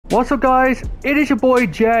What's up guys, it is your boy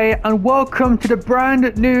Jay and welcome to the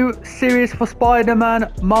brand new series for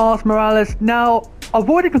Spider-Man Miles Morales. Now, I've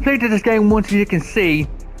already completed this game once, as you can see,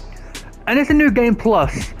 and it's a new game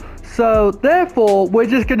plus. So therefore, we're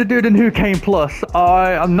just going to do the new game plus.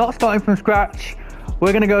 I'm not starting from scratch.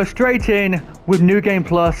 We're going to go straight in with new game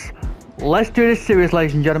plus. Let's do this series,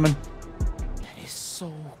 ladies and gentlemen. That is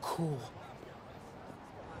so cool.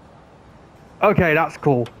 Okay, that's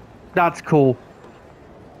cool. That's cool.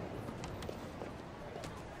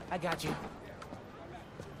 I got you.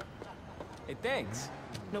 Hey, thanks.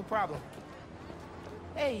 No problem.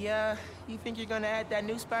 Hey, you think you're gonna add that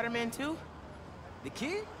new Spider-Man too? The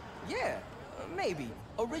kid? Yeah, maybe.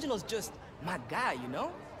 Original's just my guy, you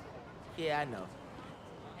know? Yeah, I know.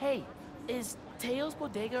 Hey, is Teo's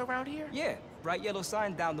Bodega around here? Yeah, bright yellow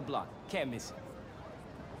sign down the block. Can't miss it.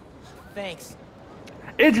 Thanks.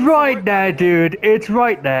 It's right there, dude. It's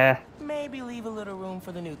right there. Maybe leave a little room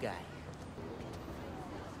for the new guy.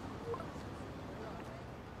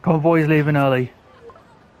 Convoy's leaving early.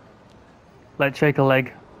 Let's shake a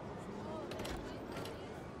leg.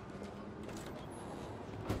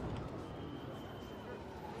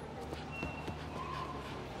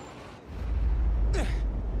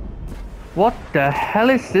 What the hell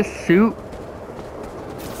is this suit?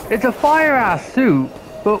 It's a fire-ass suit,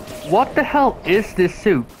 but what the hell is this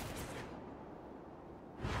suit?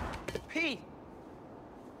 Pete!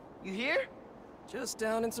 You here? Just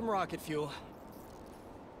down in some rocket fuel.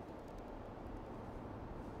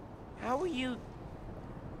 How are you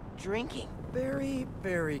drinking? Very,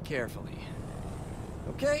 very carefully.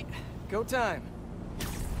 Okay, go time.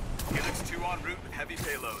 Helix 2 en route with heavy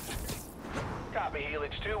payload. Copy,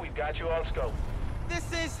 Helix 2. We've got you on scope.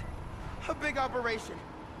 This is a big operation.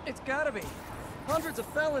 It's gotta be. Hundreds of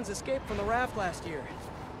felons escaped from the raft last year.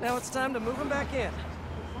 Now it's time to move them back in.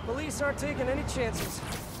 Police aren't taking any chances,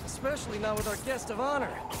 especially not with our guest of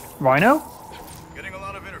honor. Rhino? Getting a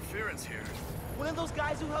lot of interference here. One of those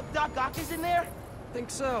guys who helped Doc Ock is in there? Think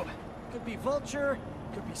so. Could be Vulture,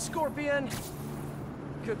 could be Scorpion,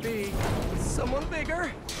 could be someone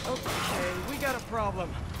bigger. Okay, we got a problem.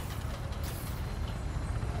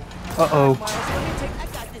 Uh-oh. Miles, let me take... I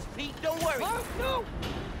got this, Pete. Don't worry. Oh, no!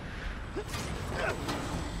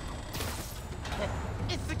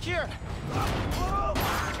 It's secure.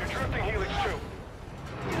 You're drifting, Helix 2.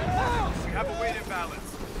 We have a weight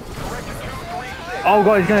imbalance. Corrected 236. Oh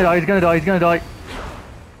god, he's gonna die, he's gonna die, he's gonna die.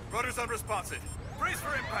 Rudder's unresponsive. Brace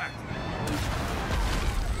for impact.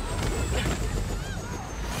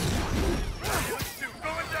 Helix 2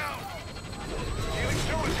 going down. Helix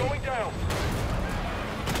 2 is going down.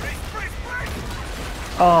 Brace.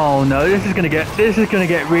 Oh no, this is gonna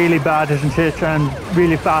get really bad, isn't it? And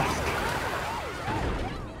really fast.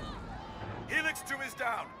 Helix 2 is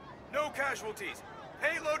down. No casualties.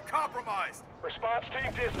 Payload compromised. Response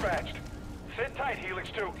team dispatched. Sit tight, Helix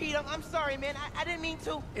 2. Pete, I'm sorry, man. I didn't mean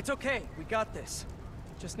to. It's okay, we got this.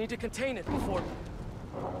 Just need to contain it before...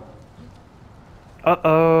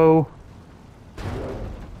 Uh-oh.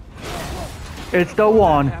 It's the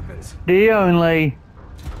one, happens. the only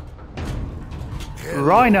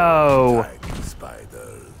Rhino.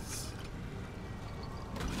 Spiders.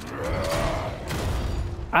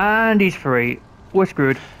 And he's free. We're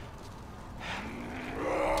screwed.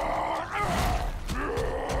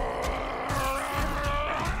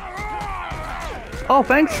 Oh,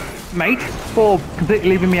 thanks, mate, for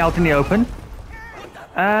completely leaving me out in the open.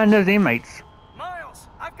 And there's the inmates. Miles,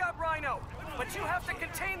 I've got Rhino, but you have to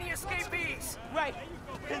contain the escapees. Right.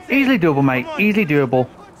 Easily doable, mate. Easily doable.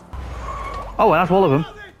 Oh, and that's all of them.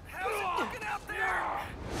 How's it looking out there?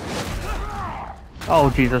 Oh,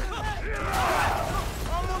 Jesus.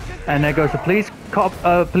 And there goes the police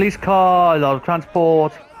car, a lot of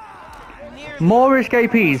transport. More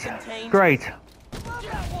escapees. Great.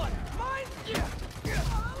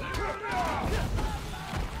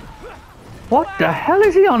 What the hell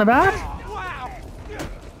is he on about?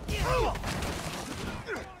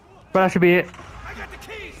 But that should be it. I got the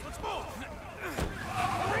keys. Let's move.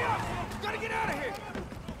 Hurry up. Gotta get out of here.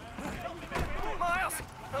 Miles,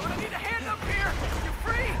 I'm gonna need a hand up here. You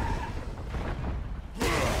free?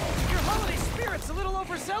 Your holiday spirit's a little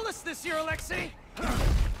overzealous this year, Alexei.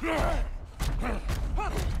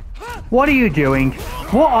 What are you doing?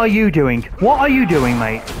 What are you doing? What are you doing,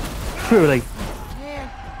 mate? Truly.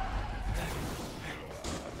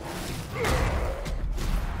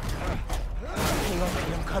 Hang on,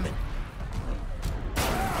 baby, I'm coming.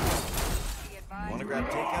 Want to grab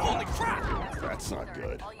takeout? Holy crap! That's not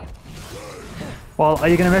good. Well, are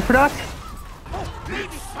you gonna miss for that?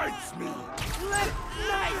 Excites me. Nice.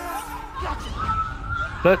 Gotcha.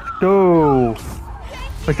 Let's go.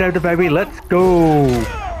 We saved the baby. Let's go.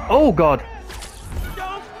 Oh God.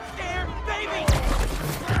 Don't scare baby!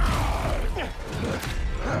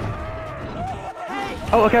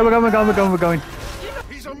 Oh, okay. We're going.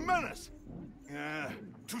 He's a menace.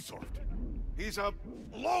 Too soft. He's a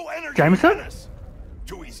low energy Jameson? menace.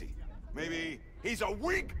 Too easy. Maybe he's a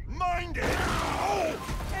weak-minded. Oh!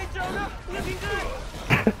 Hey, Jonah! Looking good!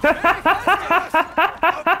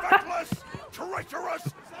 Feckless,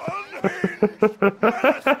 treacherous, unhinged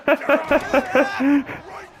menace.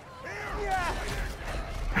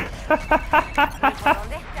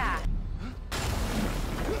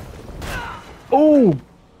 Oh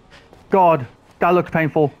God, that looks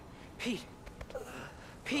painful. Pete.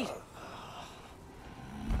 Pete.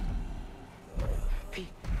 Pete.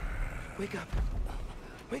 Wake up.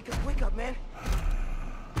 Wake up, man.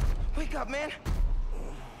 Wake up, man.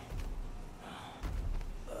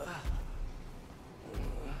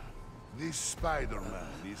 This Spider-Man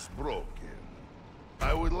is broken.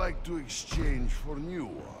 I would like to exchange for new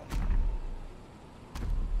one.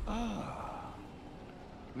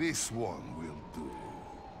 This one will do.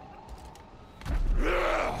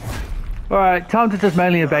 All right, time to just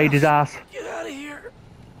mainly evade his ass. Get out of here.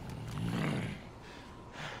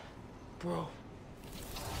 Bro.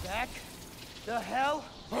 Back the hell?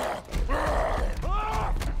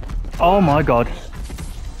 Oh my God.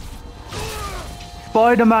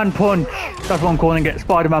 Spider-Man punch. That's what I'm calling it.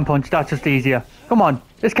 Spider-Man punch. That's just easier. Come on.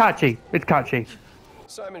 It's catchy. It's catchy.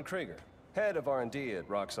 Simon Krieger, head of R&D at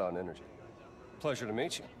Roxxon Energy. Pleasure to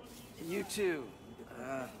meet you. You too.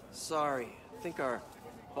 Sorry. I think our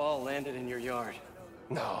ball landed in your yard.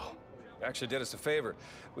 No, actually did us a favor.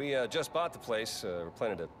 We just bought the place. We're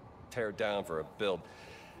planning to tear it down for a build.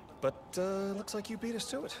 But looks like you beat us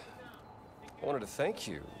to it. I wanted to thank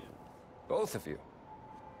you, both of you.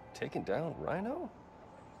 Taking down Rhino?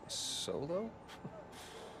 Solo?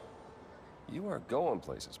 You are going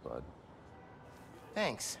places, bud.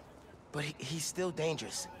 Thanks. But he's still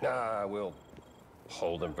dangerous. Nah, we'll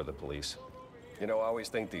hold him for the police. You know, I always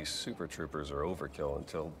think these super troopers are overkill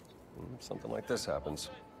until something like this happens.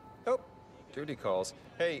 Oh, duty calls.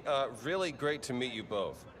 Hey, really great to meet you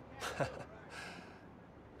both.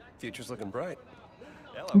 Future's looking bright.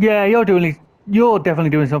 Yeah, you're definitely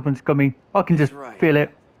doing something scummy. I can just Right. feel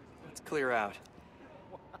it. Let's clear out.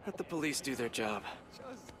 Let the police do their job.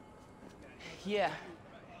 Yeah,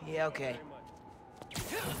 okay.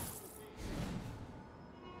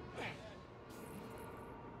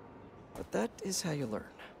 But that is how you learn.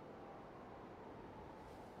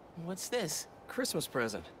 What's this? Christmas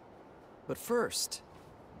present. But first,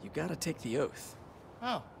 you gotta take the oath.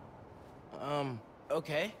 Oh.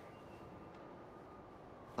 Okay.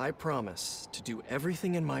 I promise to do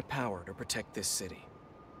everything in my power to protect this city.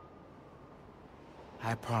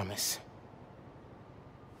 I promise.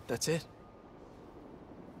 That's it?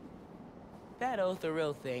 That oath a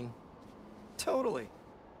real thing. Totally.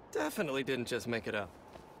 Definitely didn't just make it up.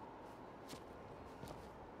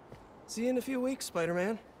 See you in a few weeks,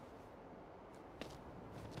 Spider-Man.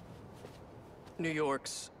 New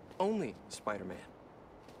York's only Spider-Man.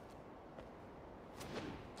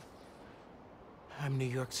 I'm New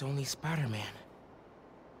York's only Spider-Man.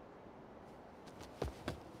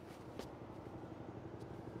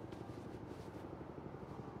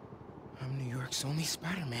 I'm New York's only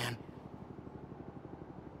Spider-Man.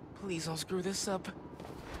 Please don't screw this up.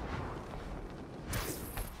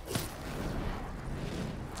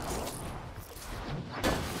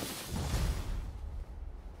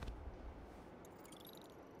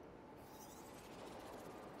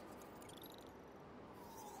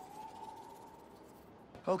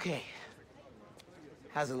 Okay.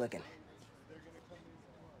 How's it looking?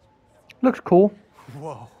 Looks cool.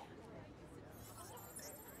 Whoa.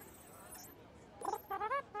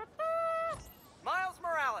 Miles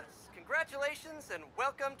Morales, congratulations and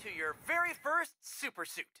welcome to your very first super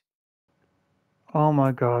suit. Oh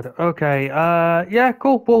my God. Okay. Yeah,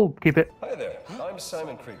 cool. We'll keep it. Hi there, I'm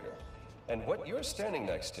Simon Krieger. And what you're standing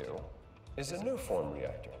next to is a new form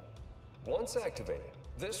reactor. Once activated,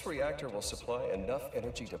 this reactor will supply enough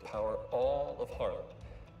energy to power all of Harlem.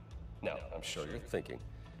 Now, I'm sure you're thinking,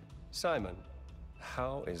 Simon,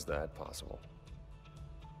 how is that possible?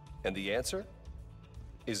 And the answer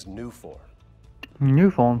is Nuform.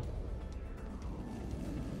 New form.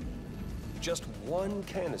 Just one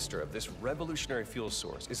canister of this revolutionary fuel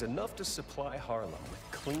source is enough to supply Harlem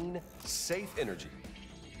with clean, safe energy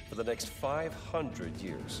for the next 500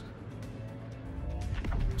 years.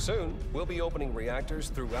 Soon, we'll be opening reactors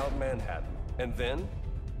throughout Manhattan, and then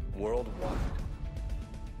worldwide.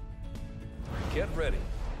 Get ready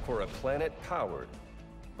for a planet powered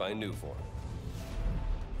by Nuform.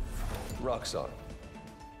 Roxxon,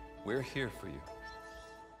 we're here for you.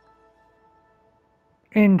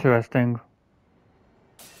 Interesting.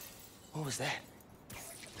 What was that?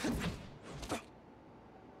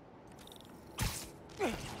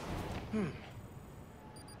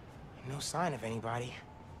 No sign of anybody.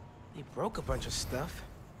 They broke a bunch of stuff.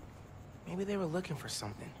 Maybe they were looking for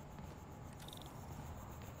something.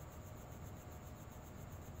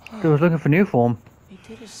 They was looking for new form. They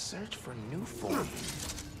did a search for new form.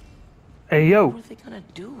 Hey yo. What are they gonna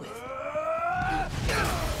do with it?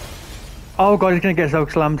 Oh god, he's gonna get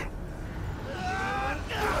soak slammed.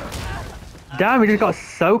 Damn, he just got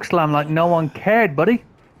soak slammed like no one cared, buddy.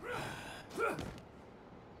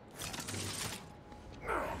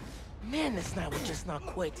 Man, this night was just not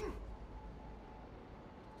quit.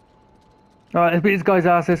 Alright, let's beat these guys'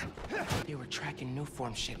 asses. They were tracking new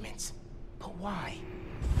form shipments. But why?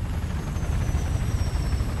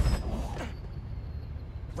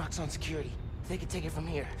 Rock's on security. They can take it from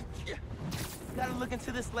here. Gotta look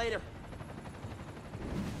into this later.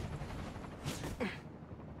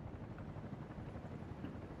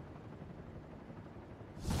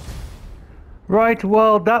 Right,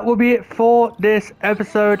 well, that will be it for this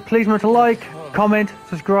episode. Please remember to like, comment,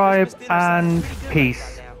 subscribe, and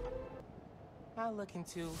peace. I'll look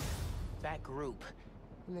into that group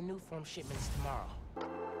and the new form shipments tomorrow.